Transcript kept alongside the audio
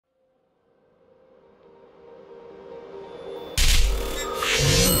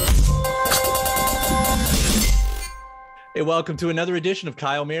Hey, welcome to another edition of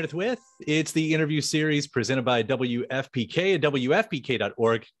Kyle Meredith with. It's the interview series presented by WFPK at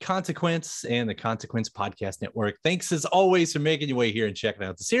WFPK.org, Consequence, and the Consequence Podcast Network. Thanks as always for making your way here and checking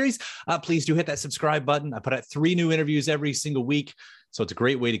out the series. Please do hit that subscribe button. I put out 3 new interviews every single week, so it's a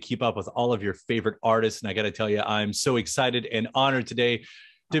great way to keep up with all of your favorite artists. And I got to tell you, I'm so excited and honored today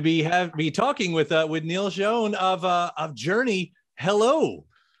to be talking with Neal Schon of Journey. Hello.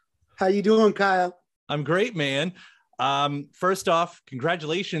 How you doing, Kyle? I'm great, man. First off,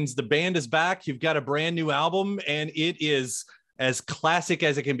 congratulations. The band is back. You've got a brand new album and it is as classic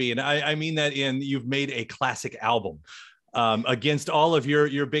as it can be. And I mean that you've made a classic album against all of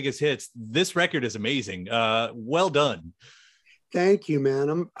your biggest hits. This record is amazing. Well done. Thank you,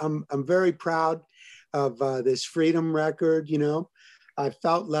 man. I'm very proud of this Freedom record. You know, I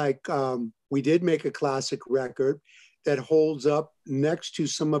felt like we did make a classic record that holds up next to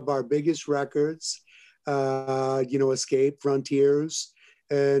some of our biggest records. Escape, Frontiers,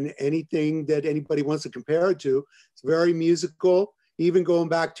 and anything that anybody wants to compare it to. It's very musical, even going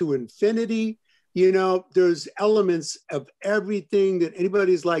back to Infinity. You know, there's elements of everything that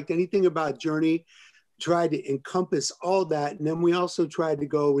anybody's liked, anything about Journey, tried to encompass all that. And then we also tried to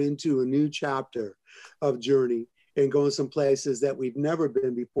go into a new chapter of Journey and go in some places that we've never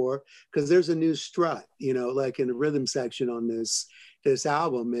been before, because there's a new strut, you know, like in the rhythm section on this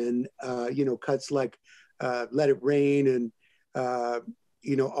album, and cuts like Let It Rain and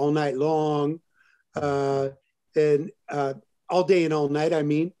All Night Long, and All Day and All Night, I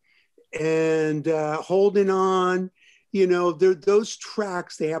mean, and Holding On. You know, those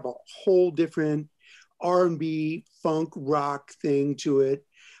tracks, they have a whole different R&B funk rock thing to it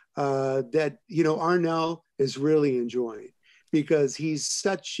that Arnell is really enjoying, because he's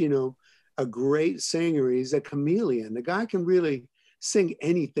such a great singer. He's a chameleon. The guy can really sing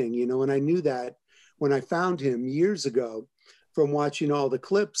anything, and I knew that when I found him years ago from watching all the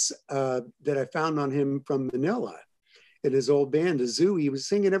clips that I found on him from Manila in his old band, the Zoo. He was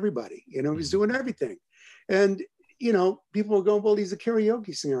singing everybody, he was doing everything. And, people were going, well, he's a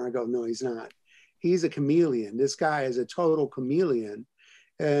karaoke singer. I go, no, he's not. He's a chameleon. This guy is a total chameleon.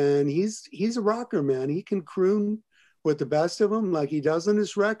 And he's a rocker, man. He can croon with the best of them like he does on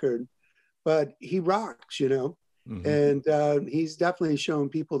this record, but he rocks, Mm-hmm. And he's definitely showing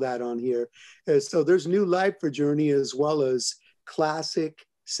people that on here. So there's new life for Journey, as well as classic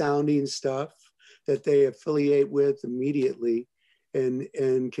sounding stuff that they affiliate with immediately and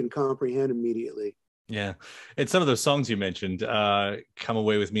can comprehend immediately. Yeah. And some of those songs you mentioned, Come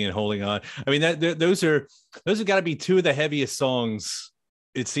Away With Me and Holding On. I mean, those have got to be 2 of the heaviest songs,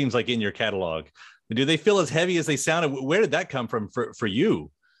 it seems like, in your catalog. Do they feel as heavy as they sound? Where did that come from for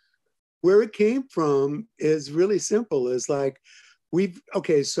you? Where it came from is really simple. It's like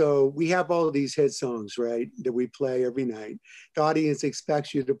so we have all of these hit songs, right, that we play every night. The audience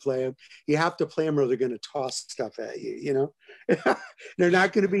expects you to play them. You have to play them or they're going to toss stuff at you, They're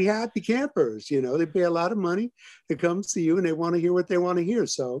not going to be happy campers, They pay a lot of money to come see you and they want to hear what they want to hear.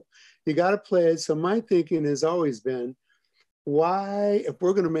 So you got to play it. So my thinking has always been, why, if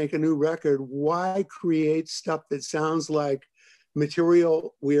we're going to make a new record, why create stuff that sounds like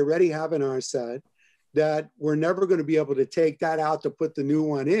material we already have in our set that we're never going to be able to take that out to put the new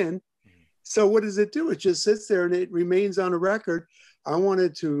one in? So what does it do? It just sits there and it remains on a record. I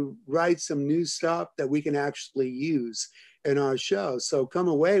wanted to write some new stuff that we can actually use in our show. So Come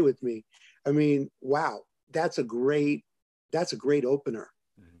Away With Me. I mean, wow, that's a great opener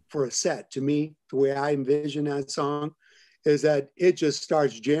for a set. To me, the way I envision that song is that it just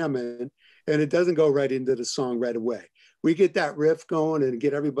starts jamming and it doesn't go right into the song right away. We get that riff going and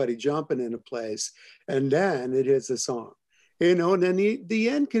get everybody jumping into place, and then it hits a song, and then the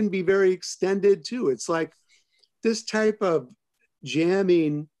end can be very extended too. It's like this type of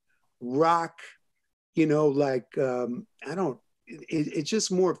jamming rock, it's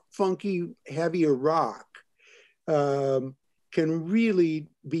just more funky, heavier rock, can really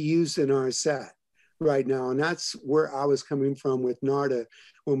be used in our set right now. And that's where I was coming from with Narda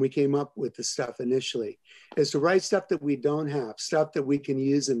when we came up with the stuff initially, is to write stuff that we don't have, stuff that we can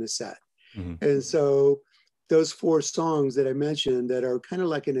use in the set. Mm-hmm. And so those 4 songs that I mentioned that are kind of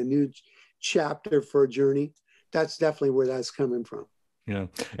like in a new chapter for Journey, that's definitely where that's coming from. Yeah.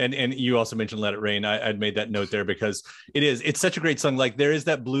 And you also mentioned Let It Rain. I'd made that note there because it's such a great song. Like, there is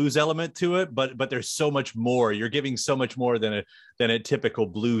that blues element to it, but there's so much more. You're giving so much more than a typical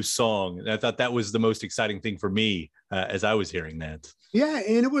blues song. And I thought that was the most exciting thing for me as I was hearing that. Yeah.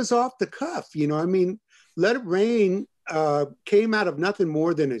 And it was off the cuff, I mean, Let It Rain came out of nothing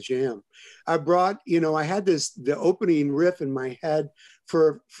more than a jam. I brought, I had the opening riff in my head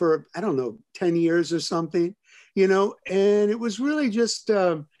for, I don't know, 10 years or something. and it was really just,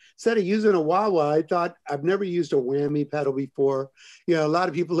 instead of using a wah-wah, I thought I've never used a whammy pedal before. A lot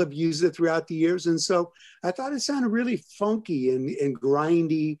of people have used it throughout the years. And so I thought it sounded really funky and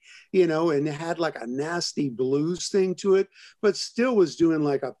grindy, and it had like a nasty blues thing to it, but still was doing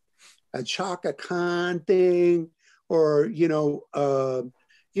like a Chaka Khan thing, or,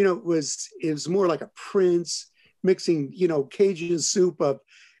 it was more like a Prince mixing, Cajun soup of,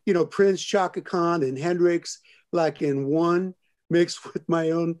 Prince, Chaka Khan, and Hendrix, like in one, mixed with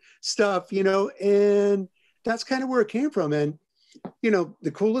my own stuff, and that's kind of where it came from. And,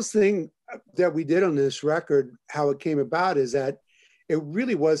 the coolest thing that we did on this record, how it came about, is that it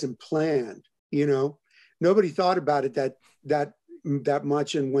really wasn't planned, nobody thought about it that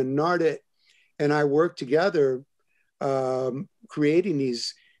much. And when Narda and I worked together, creating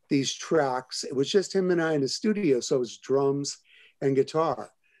these tracks, it was just him and I in the studio. So it was drums and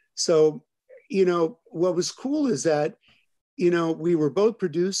guitar. So, what was cool is that, we were both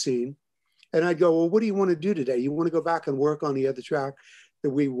producing, and I'd go, well, what do you want to do today? You want to go back and work on the other track that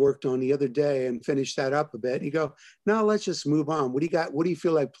we worked on the other day and finish that up a bit? And you go, no, let's just move on. What do you got? What do you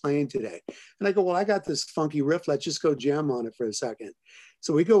feel like playing today? And I go, well, I got this funky riff. Let's just go jam on it for a second.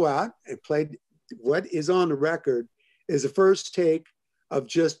 So we go out and played. What is on the record is the first take of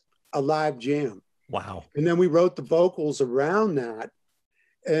just a live jam. Wow. And then we wrote the vocals around that.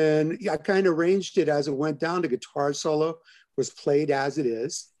 And I kind of arranged it as it went down. The guitar solo was played as it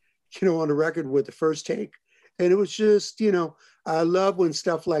is, on the record with the first take. And it was just, I love when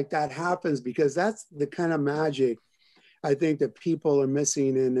stuff like that happens, because that's the kind of magic I think that people are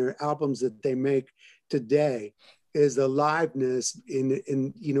missing in their albums that they make today, is the liveness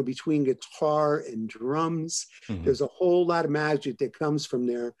in between guitar and drums. Mm-hmm. There's a whole lot of magic that comes from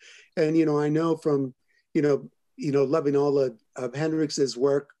there. And, I know from, loving all of Hendrix's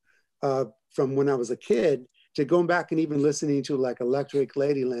work from when I was a kid, to going back and even listening to like Electric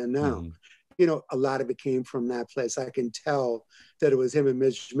Ladyland now, a lot of it came from that place. I can tell that it was him and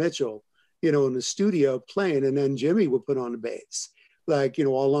Mitch Mitchell, in the studio playing, and then Jimmy would put on the bass, like,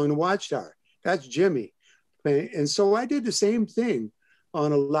 all along the Watchtower. That's Jimmy. And so I did the same thing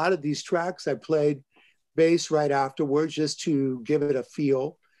on a lot of these tracks. I played bass right afterwards just to give it a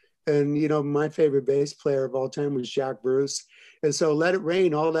feel. And, my favorite bass player of all time was Jack Bruce. And so Let It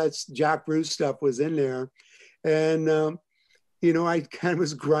Rain, all that Jack Bruce stuff was in there. And, I kind of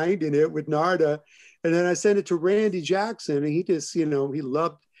was grinding it with Narda. And then I sent it to Randy Jackson, and he just, he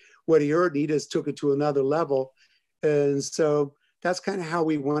loved what he heard, and he just took it to another level. And so that's kind of how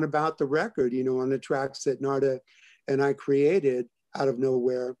we went about the record, on the tracks that Narda and I created out of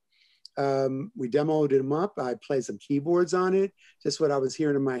nowhere. We demoed them up. I played some keyboards on it, just what I was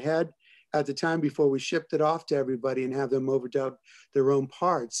hearing in my head at the time before we shipped it off to everybody and have them overdub their own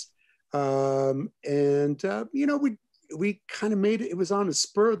parts. We kind of made it. It was on the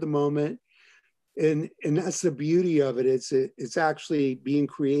spur of the moment. And that's the beauty of it. It's actually being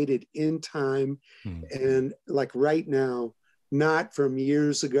created in time. And like right now, not from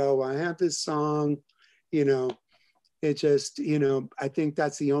years ago. I have this song, it just, I think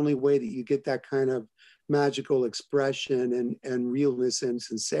that's the only way that you get that kind of magical expression and realness and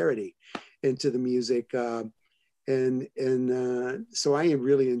sincerity into the music. So I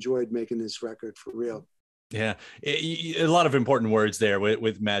really enjoyed making this record, for real. Yeah, a lot of important words there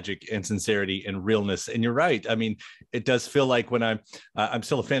with magic and sincerity and realness. And you're right. I mean, it does feel like when I'm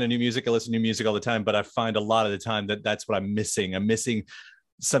still a fan of new music. I listen to new music all the time, but I find a lot of the time that's what I'm missing. I'm missing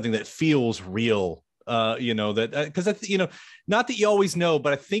something that feels real. Because not that you always know,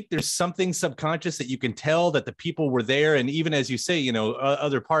 but I think there's something subconscious that you can tell that the people were there. And even as you say,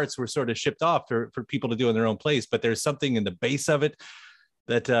 other parts were sort of shipped off for people to do in their own place. But there's something in the base of it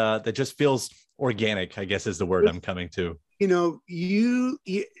that just feels organic, I guess is the word I'm coming to. The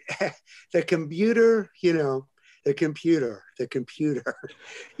computer,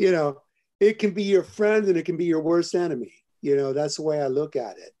 it can be your friend and it can be your worst enemy. That's the way I look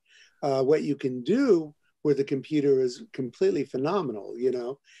at it. What you can do with the computer is completely phenomenal,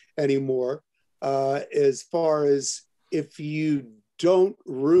 anymore. As far as if you don't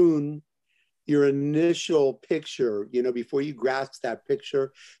ruin your initial picture, before you grasp that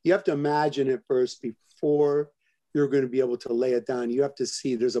picture, you have to imagine it first before you're going to be able to lay it down. You have to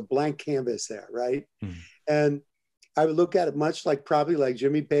see there's a blank canvas there, right? And I would look at it much probably like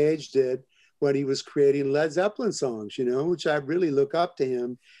Jimmy Page did when he was creating Led Zeppelin songs, which I really look up to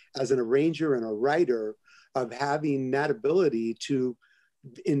him as an arranger and a writer, of having that ability to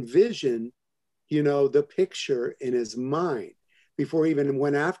envision, the picture in his mind before he even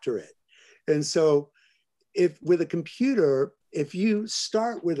went after it. And so if with a computer, if you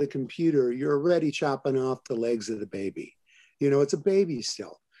start with a computer, you're already chopping off the legs of the baby. It's a baby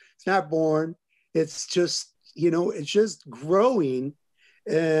still. It's not born. It's just, it's just growing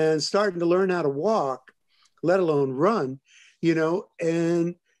and starting to learn how to walk, let alone run,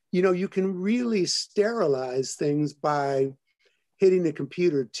 and, you can really sterilize things by hitting the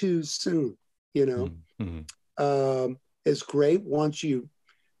computer too soon, It's great once you,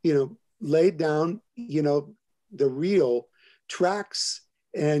 lay down, the real tracks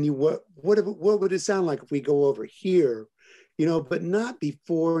and what would it sound like if we go over here, but not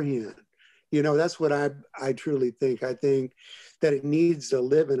beforehand. That's what I truly think. I think that it needs to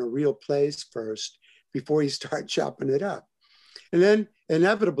live in a real place first before you start chopping it up. And then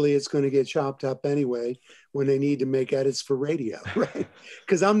inevitably it's going to get chopped up anyway when they need to make edits for radio, right?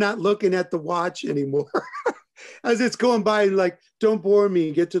 Because I'm not looking at the watch anymore as it's going by and like, don't bore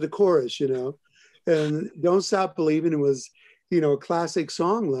me, get to the chorus, and Don't Stop Believing. It was, a classic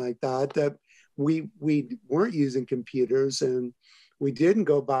song like that we weren't using computers and we didn't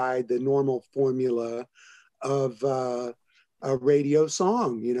go by the normal formula of a radio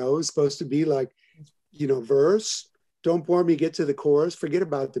song. It was supposed to be like, verse, don't bore me, get to the chorus, forget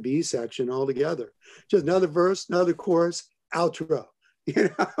about the B section altogether. Just another verse, another chorus, outro.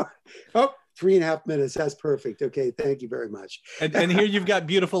 Oh, 3.5 minutes. That's perfect. Okay, thank you very much. And here you've got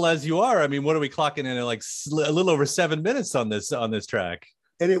Beautiful As You Are. I mean, what are we clocking in at, like a little over 7 minutes on this track?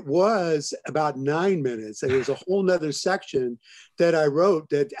 And it was about 9 minutes. And there's a whole nother section that I wrote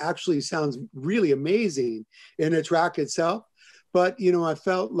that actually sounds really amazing in the track itself. But, I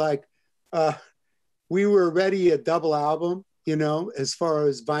felt like we were already a double album, as far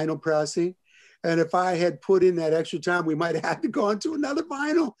as vinyl pressing. And if I had put in that extra time, we might have had to go on to another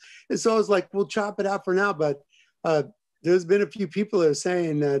vinyl. And so I was like, we'll chop it out for now. But there's been a few people that are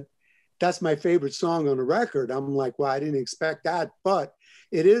saying that that's my favorite song on the record. I'm like, well, I didn't expect that, but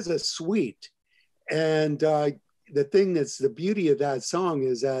it is a sweet. And the thing that's the beauty of that song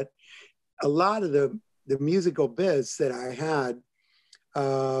is that a lot of the musical bits that I had,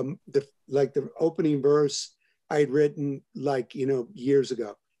 like the opening verse I had written years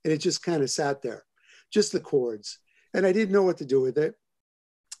ago. And it just kind of sat there, just the chords. And I didn't know what to do with it.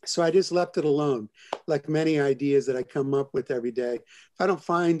 So I just left it alone, like many ideas that I come up with every day. If I don't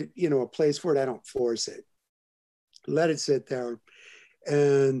find, a place for it, I don't force it. Let it sit there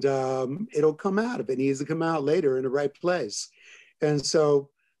and it'll come out if it needs to come out later in the right place. And so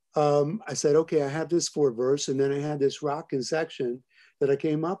I said, okay, I have this 4 verse, and then I had this rockin' section that I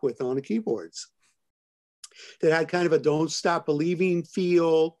came up with on the keyboards that had kind of a Don't Stop Believing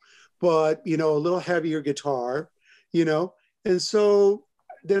feel, but, a little heavier guitar, And so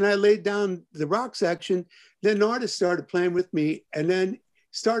then I laid down the rock section. Then an artist started playing with me, and then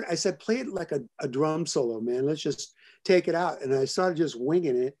I said, play it like a drum solo, man. Let's just take it out. And I started just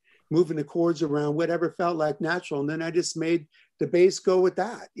winging it, moving the chords around, whatever felt like natural. And then I just made the bass go with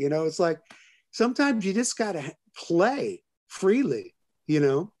that. It's like, sometimes you just got to play freely,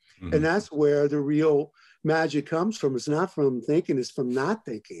 Mm-hmm. And that's where the real magic comes from. It's not from thinking, it's from not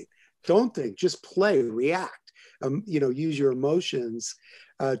thinking. Don't think, just play, react, use your emotions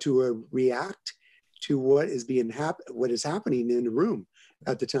to react to what is happening in the room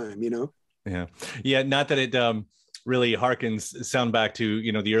at the time, Yeah. Not that it really harkens sound back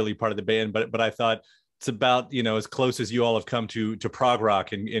to, the early part of the band, but I thought it's about, as close as you all have come to prog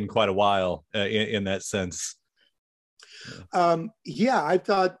rock in quite a while in that sense. I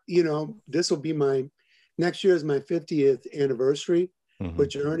thought, this will be next year is my 50th anniversary with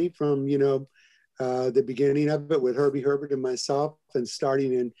Journey, from, the beginning of it with Herbie Herbert and myself, and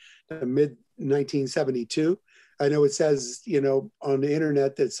starting in mid 1972. I know it says, on the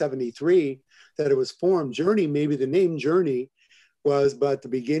internet that 73, that it was formed. Journey, maybe the name Journey was, but the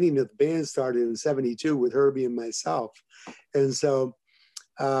beginning of the band started in 72 with Herbie and myself. And so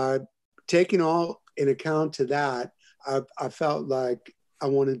taking all in account to that, I felt like I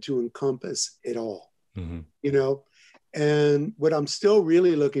wanted to encompass it all, and what I'm still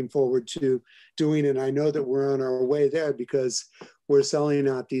really looking forward to doing, and I know that we're on our way there because we're selling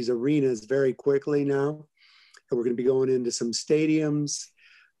out these arenas very quickly now. And we're going to be going into some stadiums,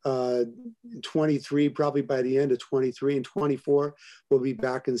 23, probably by the end of 23, and 24, we'll be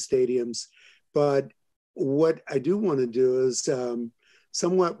back in stadiums. But what I do want to do is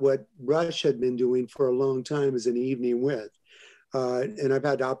somewhat what Rush had been doing for a long time is an evening with. And I've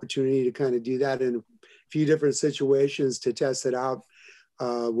had the opportunity to kind of do that in a few different situations to test it out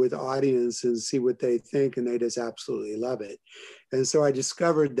with the audience and see what they think. And they just absolutely love it. And so I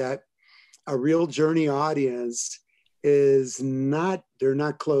discovered that a real Journey audience they're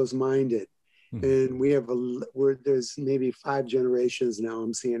not closed-minded. And we have there's maybe 5 generations now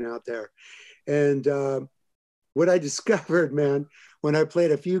I'm seeing out there. And what I discovered, man, when I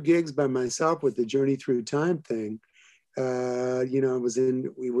played a few gigs by myself with the Journey Through Time thing, you know,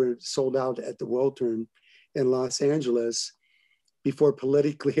 we were sold out at the Wiltern in Los Angeles before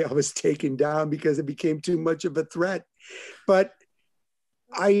politically I was taken down because it became too much of a threat. But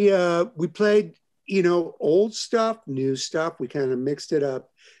we played, you know, old stuff, new stuff. We kind of mixed it up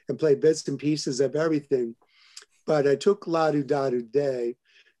and played bits and pieces of everything. But I took La Do Da Do Day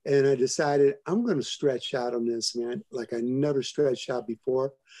and I decided I'm going to stretch out on this, man, like I never stretched out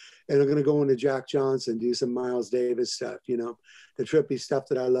before. And I'm going to go into Jack Johnson, do some Miles Davis stuff, you know, the trippy stuff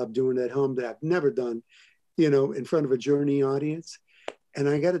that I love doing at home that I've never done, you know, in front of a Journey audience. And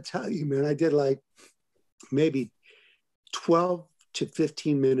I got to tell you, man, I did like maybe 12 to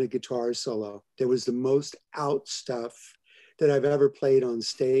 15-minute guitar solo. That was the most out stuff that I've ever played on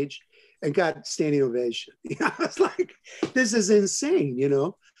stage and got standing ovation. I was like, this is insane, you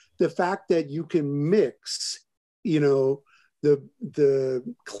know, the fact that you can mix, you know, the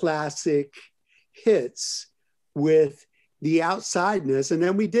classic hits with the outsideness. And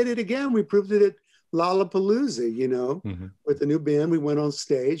then we did it again. We proved it at Lollapalooza, you know, with the new band. We went on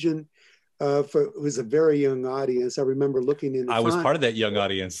stage and it was a very young audience. I remember looking in the front. Was part of that young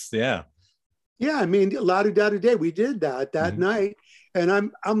audience. Yeah. Yeah. I mean, La Do Da Do Day, we did that night. And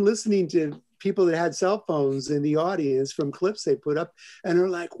I'm listening to people that had cell phones in the audience from clips they put up, and they're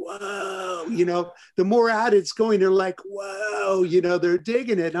like, whoa, you know, the more out it's going, they're like, whoa, you know, they're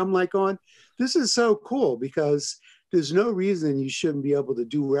digging it. And I'm like, this is so cool, because there's no reason you shouldn't be able to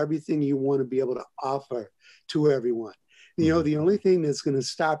do everything you want to be able to offer to everyone. You know, the only thing that's going to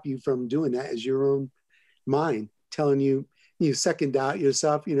stop you from doing that is your own mind telling you, you second doubt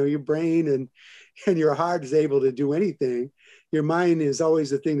yourself, you know, your brain and your heart is able to do anything. Your mind is always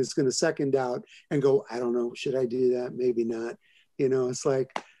the thing that's going to second doubt and go, I don't know, should I do that? Maybe not. You know, it's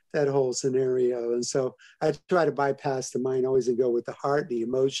like that whole scenario. And so I try to bypass the mind always and go with the heart, the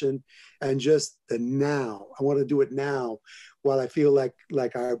emotion, and just the now. I want to do it now while I feel like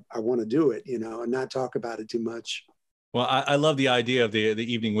I want to do it, you know, and not talk about it too much. Well, I love the idea of the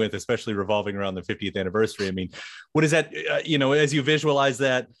evening with, especially revolving around the 50th anniversary. I mean, what is that, you know, as you visualize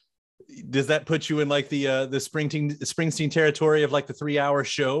that, does that put you in like the Springsteen territory of like the 3-hour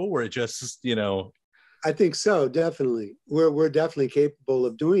show where it just, you know? I think so, definitely. We're definitely capable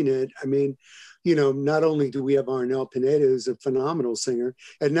of doing it. I mean, you know, not only do we have Arnel Pineda, who's a phenomenal singer,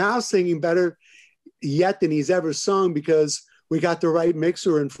 and now singing better yet than he's ever sung because we got the right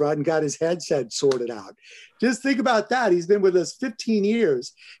mixer in front and got his headset sorted out. Just think about that. He's been with us 15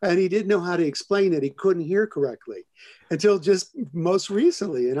 years and he didn't know how to explain it. He couldn't hear correctly until just most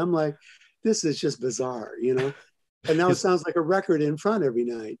recently. And I'm like, this is just bizarre, you know? And now it sounds like a record in front every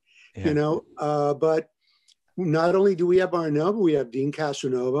night, you know? But not only do we have Arnel, but we have Dean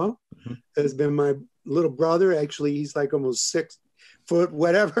Castronova, has been my little brother. Actually, he's like almost 6 foot,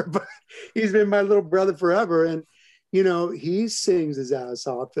 whatever, but he's been my little brother forever. And you know, he sings his ass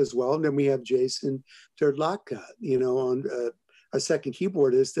off as well. And then we have Jason Turdlaka, you know, on a second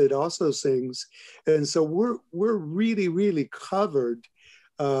keyboardist that also sings. And so we're really, really covered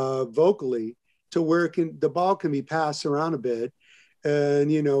vocally to where the ball can be passed around a bit.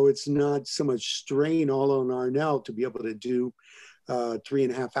 And, you know, it's not so much strain all on Arnel to be able to do a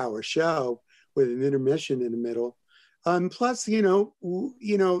 3.5-hour show with an intermission in the middle. Plus, you know,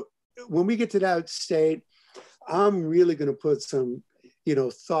 when we get to that state, I'm really going to put some, you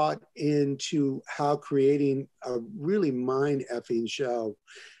know, thought into how creating a really mind-effing show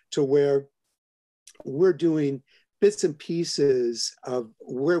to where we're doing bits and pieces of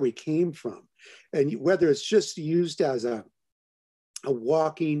where we came from. And whether it's just used as a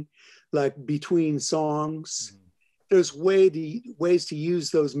walking, like between songs, there's ways to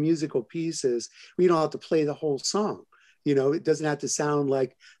use those musical pieces. We don't have to play the whole song. You know, it doesn't have to sound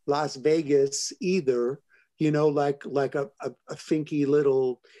like Las Vegas either. You know, like a finky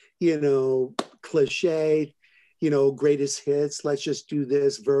little, you know, cliche, you know, greatest hits. Let's just do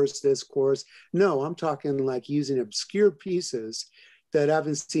this verse, this chorus. No, I'm talking like using obscure pieces that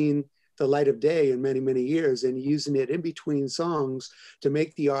haven't seen the light of day in many, many years and using it in between songs to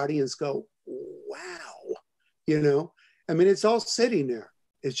make the audience go, wow, you know? I mean, it's all sitting there.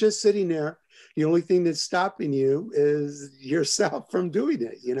 It's just sitting there. The only thing that's stopping you is yourself from doing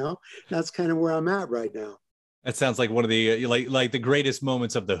it, you know? That's kind of where I'm at right now. That sounds like one of the like the greatest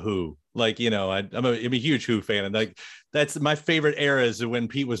moments of the Who. Like, you know, I'm a huge Who fan, and like that's my favorite era is when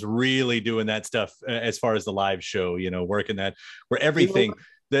Pete was really doing that stuff as far as the live show. You know, working that where everything,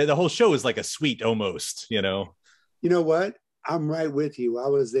 the whole show is like a suite almost. You know. You know what? I'm right with you. I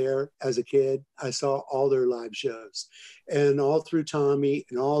was there as a kid. I saw all their live shows, and all through Tommy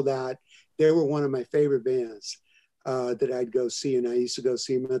and all that. They were one of my favorite bands that I'd go see, and I used to go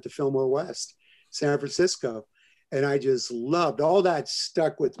see them at the Fillmore West, San Francisco, and I just loved all that.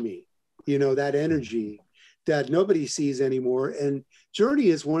 Stuck with me, you know, that energy that nobody sees anymore. And Journey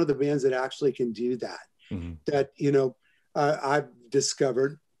is one of the bands that actually can do that. Mm-hmm. That, you know, I've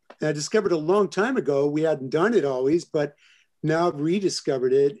discovered. And I discovered a long time ago. We hadn't done it always, but now I've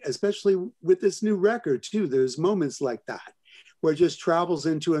rediscovered it, especially with this new record too. There's moments like that where it just travels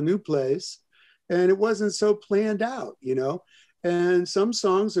into a new place and it wasn't so planned out, you know? And some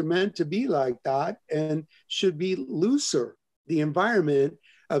songs are meant to be like that and should be looser. The environment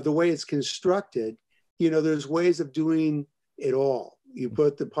of the way it's constructed, you know, there's ways of doing it all. You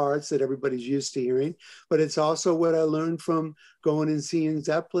put the parts that everybody's used to hearing, but it's also what I learned from going and seeing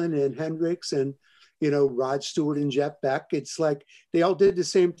Zeppelin and Hendrix and, you know, Rod Stewart and Jeff Beck. It's like they all did the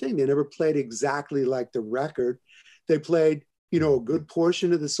same thing. They never played exactly like the record. They played, you know, a good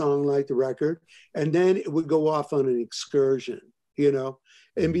portion of the song like the record, and then it would go off on an excursion, you know,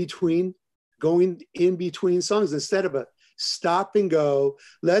 going in between songs instead of a stop and go,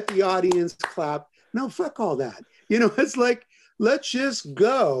 let the audience clap. No, fuck all that. You know, it's like, let's just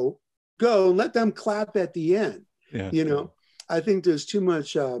go, let them clap at the end. Yeah. You know, I think there's too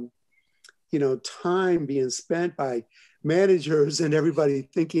much, you know, time being spent by managers and everybody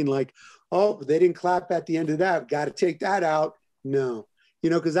thinking like, oh, they didn't clap at the end of that. Got to take that out. No, you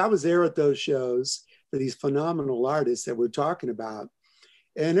know, because I was there at those shows for these phenomenal artists that we're talking about.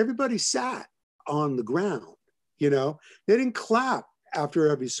 And everybody sat on the ground, you know, they didn't clap after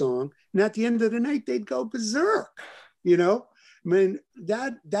every song. And at the end of the night, they'd go berserk, you know. I mean,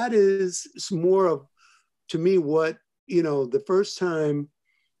 that is more of, to me, what, you know, the first time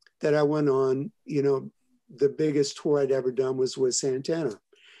that I went on, you know, the biggest tour I'd ever done was with Santana,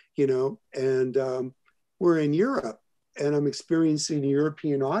 you know, and we're in Europe and I'm experiencing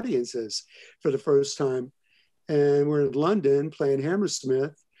European audiences for the first time. And we're in London playing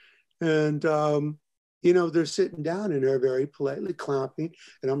Hammersmith and, you know, they're sitting down and they're very politely clapping.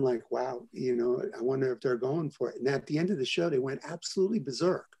 And I'm like, wow, you know, I wonder if they're going for it. And at the end of the show, they went absolutely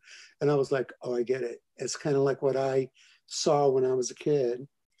berserk. And I was like, oh, I get it. It's kind of like what I saw when I was a kid.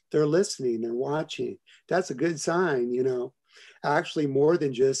 They're listening, they're watching. That's a good sign, you know, actually more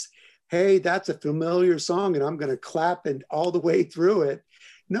than just, hey, that's a familiar song and I'm going to clap and all the way through it.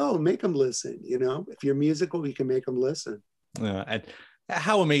 No, make them listen. You know, if you're musical, you can make them listen. And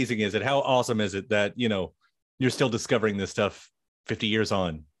how amazing is it? How awesome is it that, you know, you're still discovering this stuff 50 years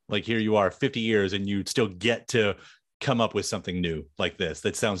on? Like here you are 50 years and you still get to come up with something new like this.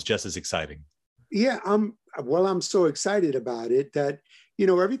 That sounds just as exciting. Yeah, I'm so excited about it that, you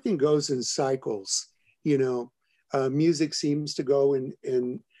know, everything goes in cycles. You know, music seems to go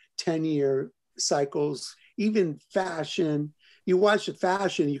in 10-year cycles, even fashion. You watch the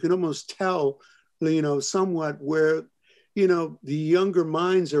fashion, you can almost tell, you know, somewhat where, you know, the younger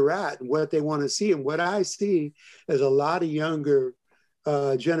minds are at and what they want to see. And what I see is a lot of younger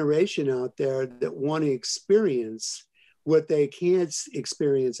generation out there that want to experience what they can't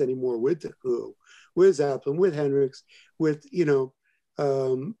experience anymore with the Who, with Zeppelin, with Hendrix, with, you know,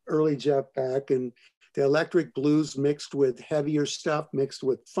 early Jeff Beck and the electric blues mixed with heavier stuff, mixed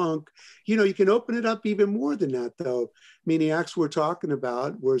with funk. You know, you can open it up even more than that, though. Maniacs we're talking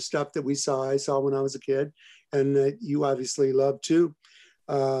about were stuff that I saw when I was a kid, and that you obviously love too.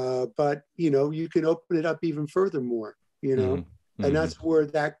 But, you know, you can open it up even further more, you know, mm-hmm. And that's where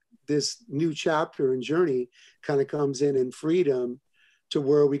this new chapter and journey kind of comes in Freedom, to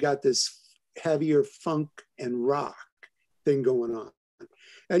where we got this heavier funk and rock thing going on.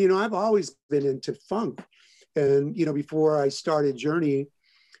 And, you know, I've always been into funk. And, you know, before I started Journey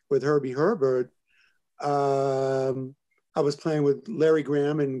with Herbie Herbert, I was playing with Larry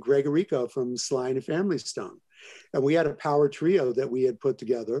Graham and Greg Rico from Sly and the Family Stone. And we had a power trio that we had put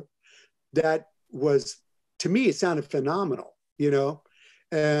together that was, to me, it sounded phenomenal, you know,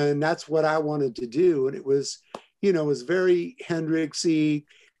 and that's what I wanted to do. And it was, you know, it was very Hendrixy,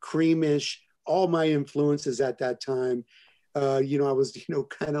 Creamish, all my influences at that time. You know, I was, you know,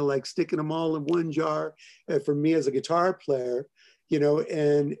 kind of like sticking them all in one jar for me as a guitar player, you know,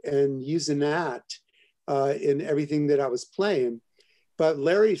 and using that in everything that I was playing. But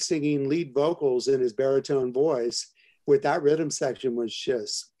Larry singing lead vocals in his baritone voice with that rhythm section was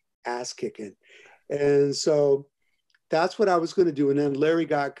just ass kicking. And so that's what I was going to do. And then Larry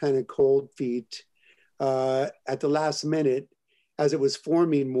got kind of cold feet at the last minute as it was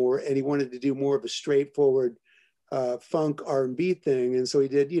forming more, and he wanted to do more of a straightforward funk R&B thing. And so he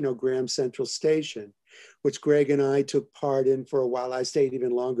did, you know, Graham Central Station. which Greg and I took part in for a while. I stayed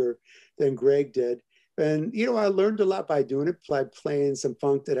even longer than Greg did. And, you know, I learned a lot by doing it, by playing some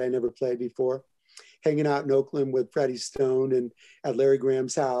funk that I never played before, hanging out in Oakland with Freddie Stone and at Larry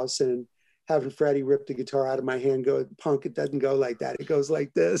Graham's house, and having Freddie rip the guitar out of my hand, go, punk, it doesn't go like that. It goes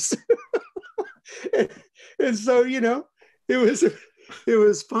like this. and so, you know, it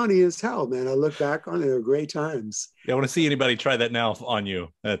was funny as hell, man. I look back on it, they were great times. Yeah, I want to see anybody try that now on you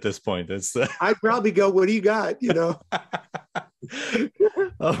at this point. It's I'd probably go, what do you got? You know?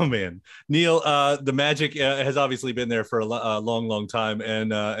 Oh man, Neal, the magic has obviously been there for a long time,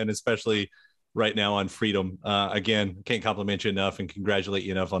 and especially right now on Freedom. Again, can't compliment you enough and congratulate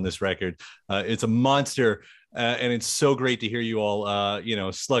you enough on this record. It's a monster, and it's so great to hear you all, you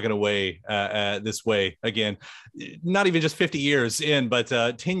know, slugging away this way again. Not even just 50 years in, but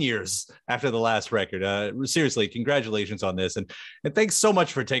 10 years after the last record. Seriously, congratulations on this, and thanks so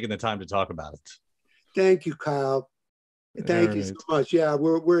much for taking the time to talk about it. Thank you, Kyle. Thank you so much. Yeah,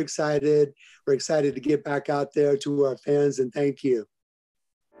 we're excited. We're excited to get back out there to our fans, and thank you.